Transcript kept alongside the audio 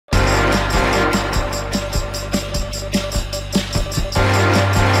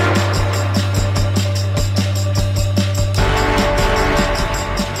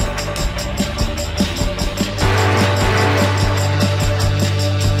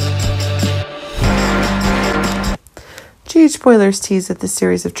Stage spoilers tease that this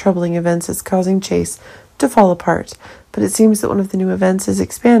series of troubling events is causing Chase to fall apart, but it seems that one of the new events is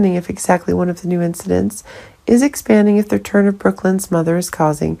expanding if exactly one of the new incidents is expanding if the return of Brooklyn's mother is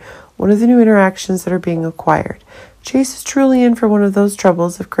causing one of the new interactions that are being acquired. Chase is truly in for one of those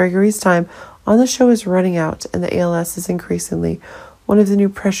troubles if Gregory's time on the show is running out and the ALS is increasingly one of the new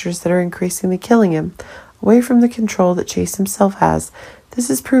pressures that are increasingly killing him. Away from the control that Chase himself has, this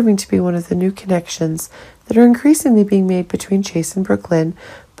is proving to be one of the new connections that are increasingly being made between Chase and Brooklyn.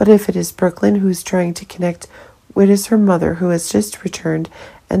 But if it is Brooklyn who's trying to connect, it is her mother who has just returned,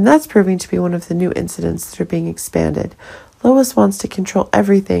 and that's proving to be one of the new incidents that are being expanded. Lois wants to control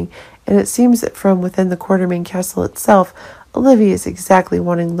everything, and it seems that from within the Quartermaine Castle itself, Olivia is exactly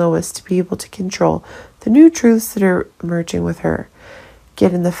wanting Lois to be able to control the new truths that are emerging with her.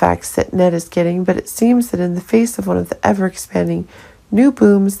 Given the facts that Ned is getting, but it seems that in the face of one of the ever-expanding new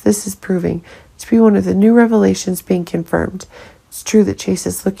booms, this is proving to be one of the new revelations being confirmed. It's true that Chase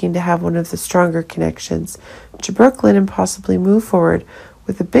is looking to have one of the stronger connections to Brooklyn and possibly move forward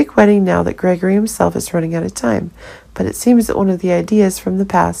with a big wedding now that Gregory himself is running out of time. But it seems that one of the ideas from the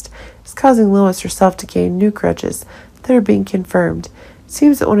past is causing Lois herself to gain new grudges that are being confirmed. It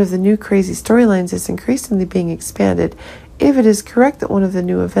seems that one of the new crazy storylines is increasingly being expanded. If it is correct that one of the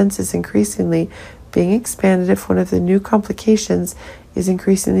new events is increasingly being expanded, if one of the new complications is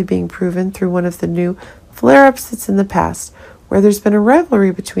increasingly being proven through one of the new flare-ups that's in the past, where there's been a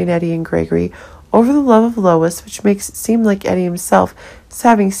rivalry between Eddie and Gregory over the love of Lois, which makes it seem like Eddie himself is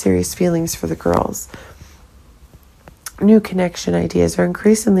having serious feelings for the girls. New connection ideas are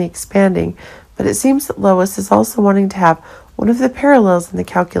increasingly expanding, but it seems that Lois is also wanting to have one of the parallels in the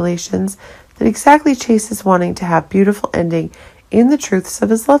calculations that exactly Chase is wanting to have beautiful ending in the truths of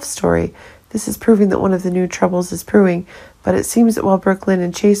his love story. This is proving that one of the new troubles is brewing, but it seems that while Brooklyn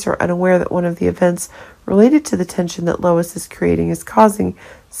and Chase are unaware that one of the events related to the tension that Lois is creating is causing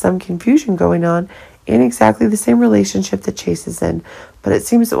some confusion going on in exactly the same relationship that Chase is in. But it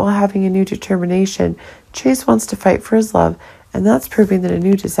seems that while having a new determination, Chase wants to fight for his love, and that's proving that a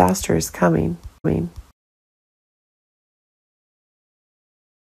new disaster is coming.